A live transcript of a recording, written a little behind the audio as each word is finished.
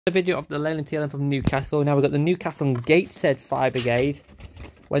The video of the Leyland TLM from Newcastle. Now we've got the Newcastle gateshead Fire Brigade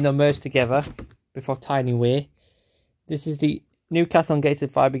when they're merged together before tiny wear. This is the Newcastle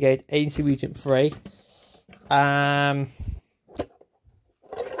gateshead Fire Brigade Agency Regent 3.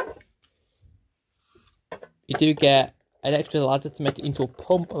 You do get an extra ladder to make it into a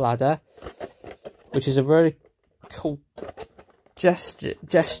pump ladder, which is a very cool gesture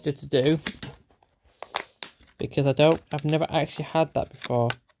to do, because I've never actually had that before.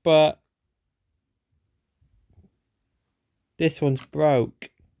 But this one's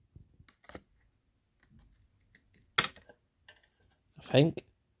broke, I think.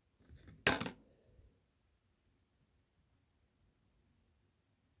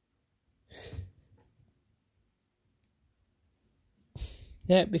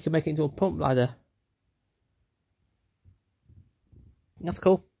 Yeah, we can make it into a pump ladder. That's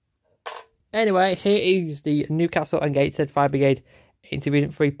cool. Anyway, here is the Newcastle and Gateshead Fire Brigade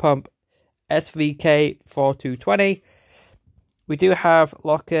Intermediate Free Pump SVK 4220. We do have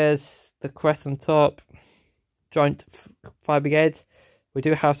lockers, the crest on top, joint Fire Brigades. We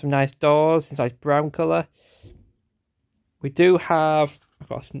do have some nice doors, it's nice brown colour. We do have, I've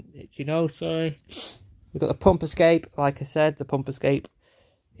got some itchy nose, sorry. We've got the pump escape. Like I said, the pump escape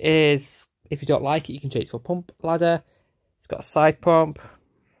is, if you don't like it, you can change it to a pump ladder. It's got a side pump.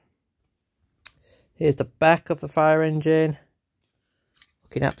 Here's the back of the fire engine,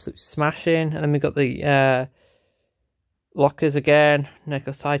 looking absolute smashing. And then we've got the lockers again, next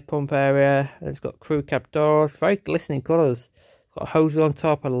to side pump area. And it's got crew cab doors, very glistening colours. It's got a hose reel on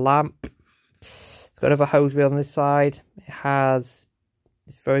top, a lamp. It's got another hose reel on this side. It has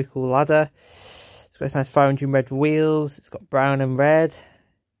this very cool ladder. It's got this nice fire engine red wheels. It's got brown and red.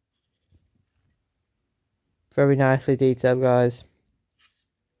 Very nicely detailed, guys.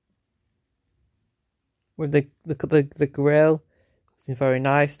 With the grill, it's very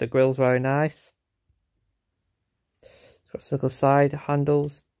nice. The grill's very nice. It's got circle side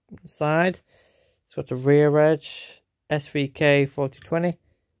handles on the side. It's got the rear edge SVK 4020. It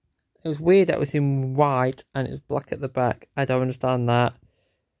was weird that it was in white and it was black at the back. I don't understand that.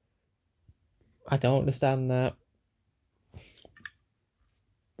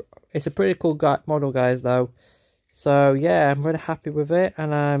 It's a pretty cool model, guys, though. So yeah, I'm really happy with it,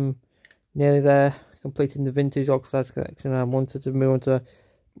 and I'm nearly there, completing the vintage oxide collection. I wanted to move on to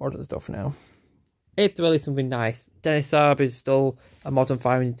modern stuff now. If there really is something nice, Dennis Saab is still a modern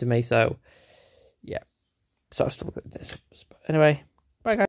fire engine to me, so yeah. So I still look at this. But anyway,